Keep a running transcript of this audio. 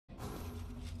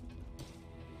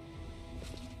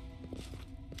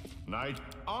Knight,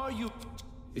 are you?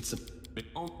 It's a...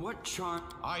 Oh, what charm?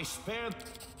 I spared...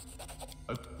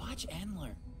 Watch and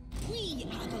learn. We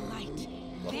are the light.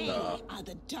 They are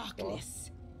the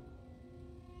darkness.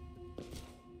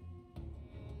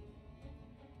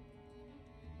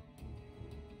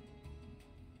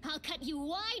 I'll cut you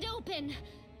wide open.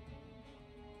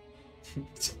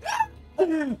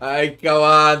 Ay, come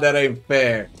on, that ain't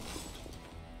fair.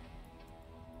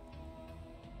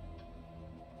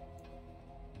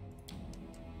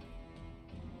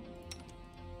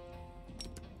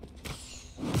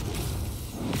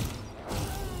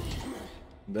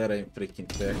 That ain't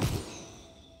freaking fair.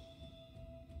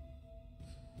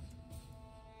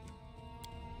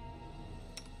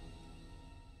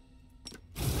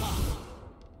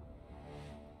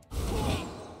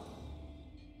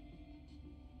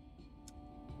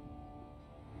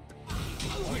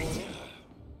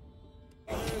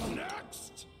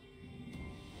 Next.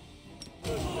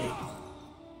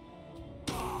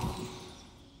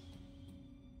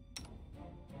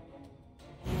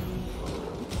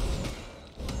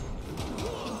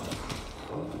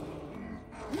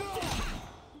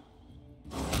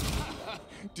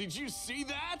 Did you see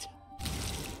that?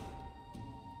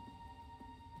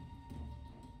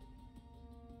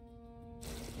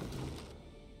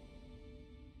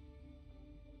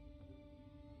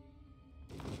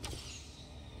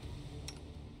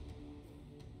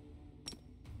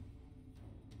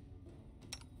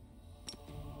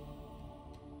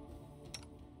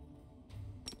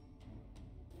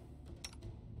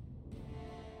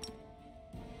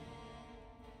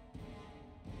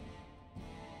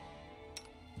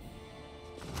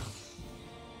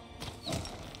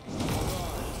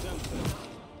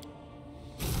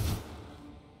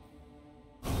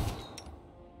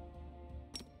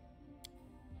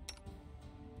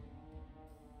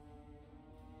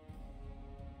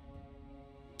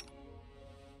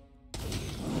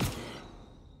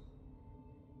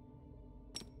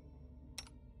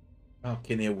 How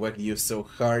can it whack you so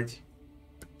hard?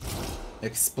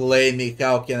 Explain me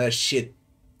how can that shit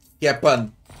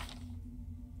happen?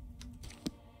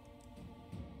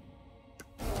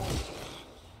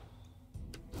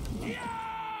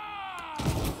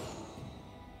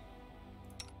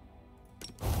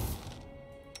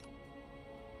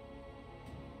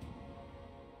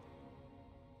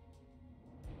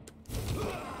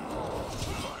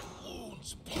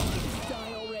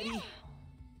 Die already.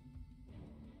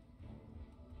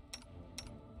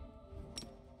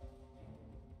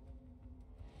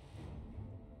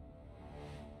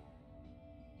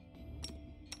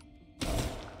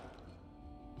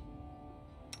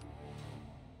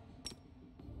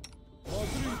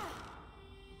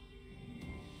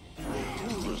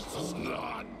 This is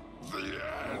not the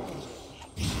end.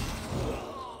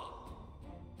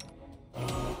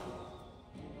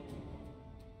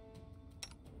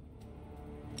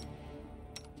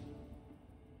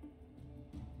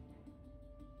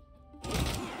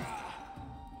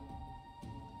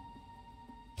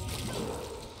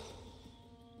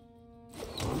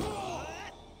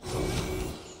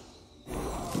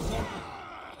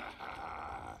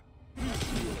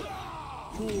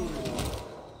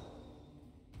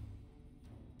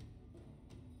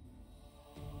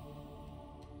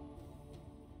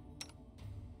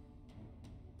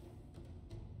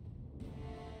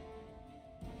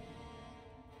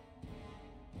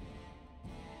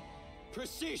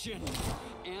 Precision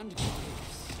and grace.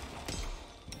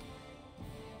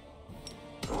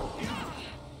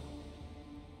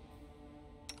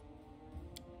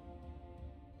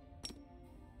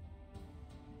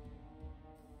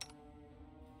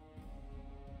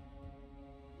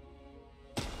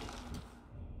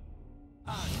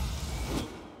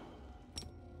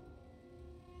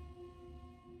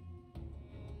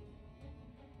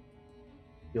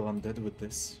 Feel I'm dead with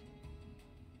this.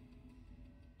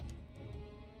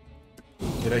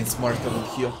 It ain't smart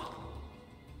over here.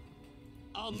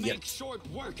 I'll Yep. make short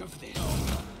work of this.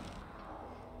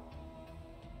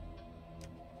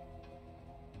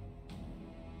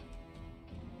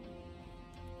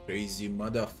 Crazy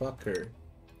motherfucker.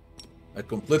 I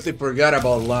completely forgot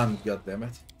about land,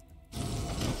 goddammit.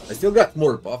 I still got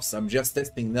more buffs. I'm just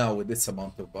testing now with this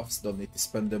amount of buffs. Don't need to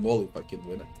spend them all if I can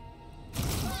win it.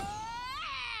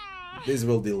 This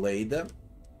will delay them.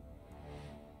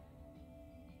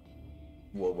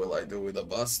 What will I do with the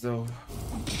boss though?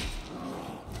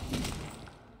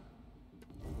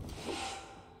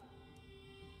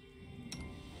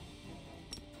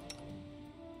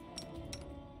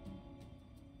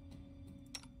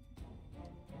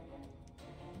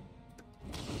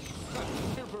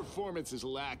 Your performance is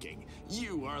lacking.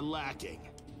 You are lacking.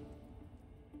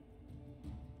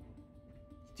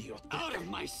 Out of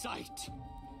my sight!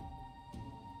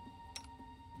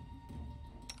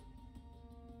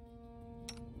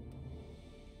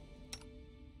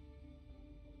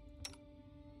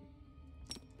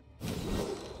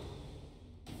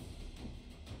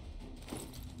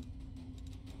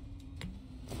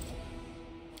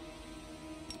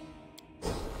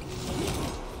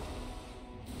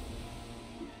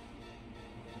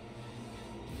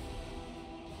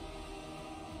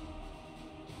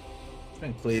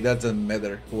 Frankly, it doesn't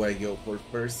matter who I go for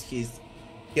first. He's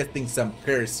getting some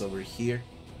curse over here.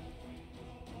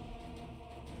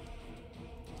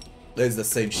 That's the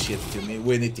same shit to me.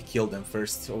 We need to kill them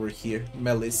first over here.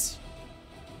 Melees.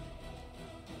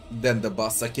 Then the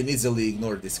boss. I can easily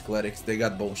ignore these clerics. They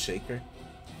got Bone Shaker.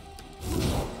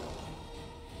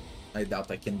 I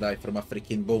doubt I can die from a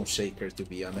freaking Bone Shaker, to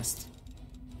be honest.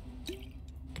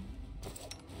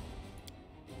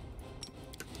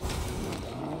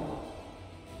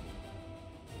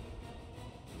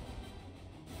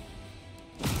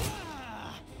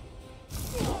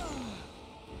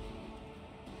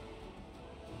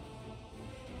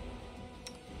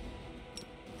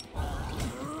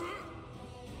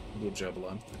 Good job,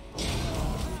 Lan.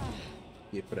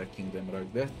 Keep wrecking them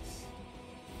like that.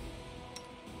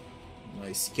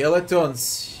 My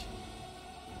skeletons!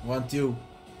 1, 2,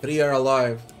 3 are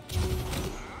alive.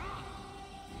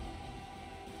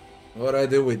 What I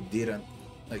do with didn't.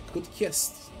 I could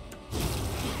cast.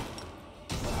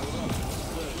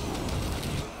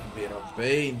 Bit of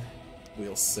pain.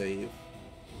 We'll save.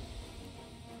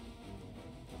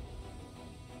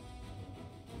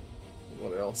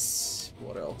 What else?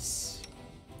 What else?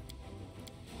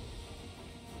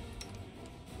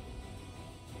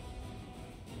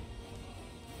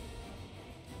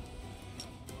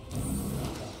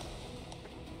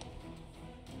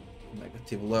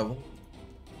 Negative level.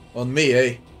 On me,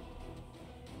 eh?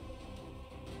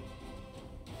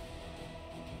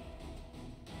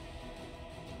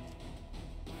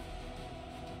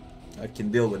 I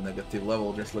can deal with negative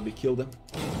level, just let me kill them.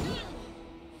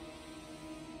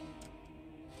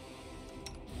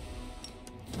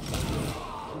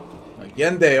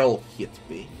 Again they all hit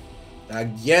me.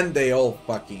 Again they all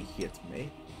fucking hit me.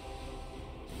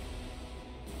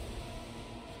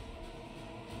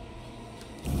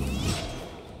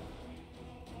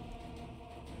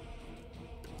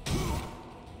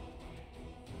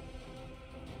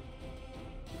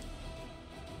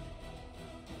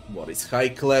 What is High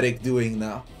Cleric doing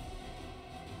now?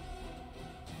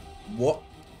 What?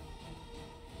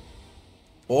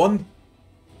 On?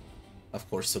 Of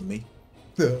course on me.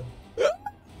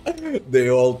 They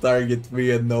all target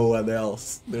me and no one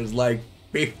else. There's like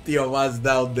 50 of us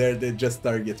down there that just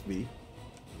target me.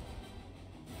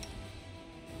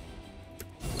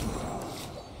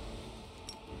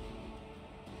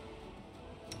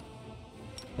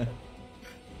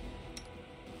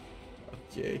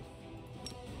 Okay.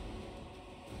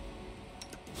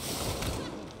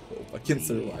 Hope I can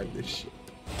survive this shit.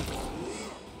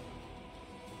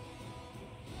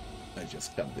 I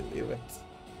just can't believe it.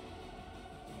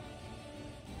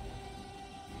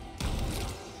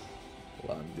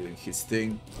 Lan doing his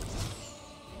thing.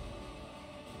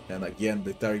 And again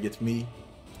they target me.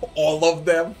 All of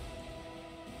them.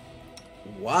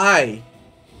 Why?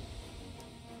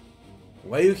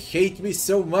 Why you hate me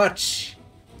so much?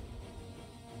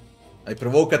 I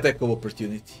provoke attack of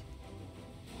opportunity.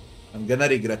 I'm gonna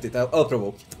regret it. I'll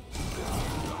provoke it.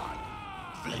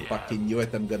 I fucking knew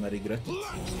it. I'm gonna regret it.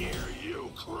 Let's hear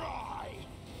you cry.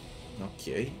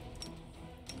 Okay.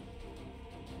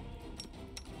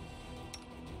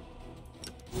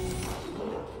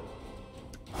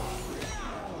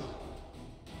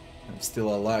 I'm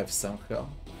still alive somehow.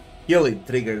 Healing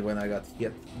triggered when I got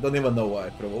hit. Don't even know why I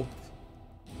provoked.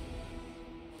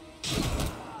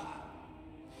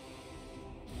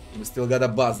 We still got a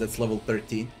boss that's level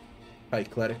 13. High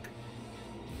Cleric.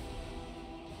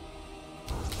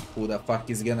 Who the fuck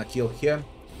is gonna kill him?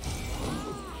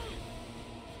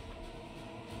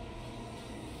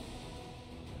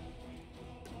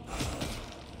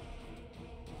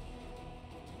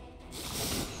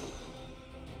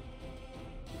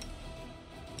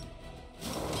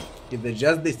 If they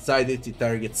just decided to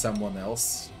target someone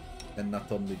else and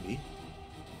not only me.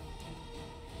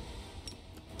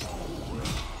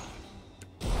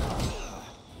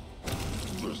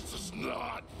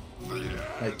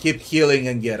 I keep healing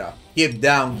and get up. Keep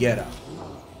down, get up.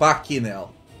 Fucking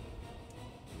hell.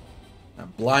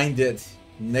 I'm blinded.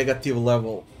 Negative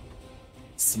level.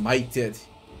 Smited.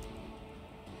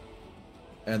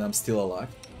 And I'm still alive.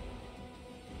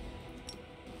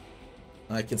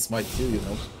 I can smite too, you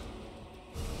know.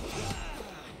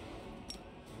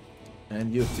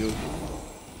 And you too.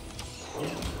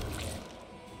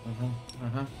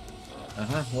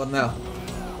 What now?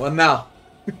 What now?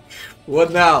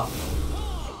 What now?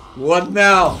 What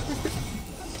now?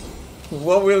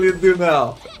 What will you do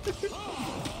now?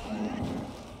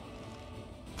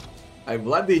 I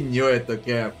bloody knew it,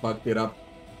 okay, I fucked it up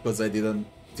because I didn't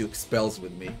took spells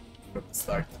with me from the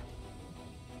start.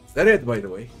 Is that it, by the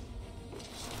way?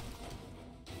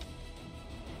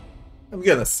 I'm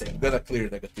gonna clear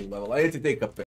negative level. I need to take a pill.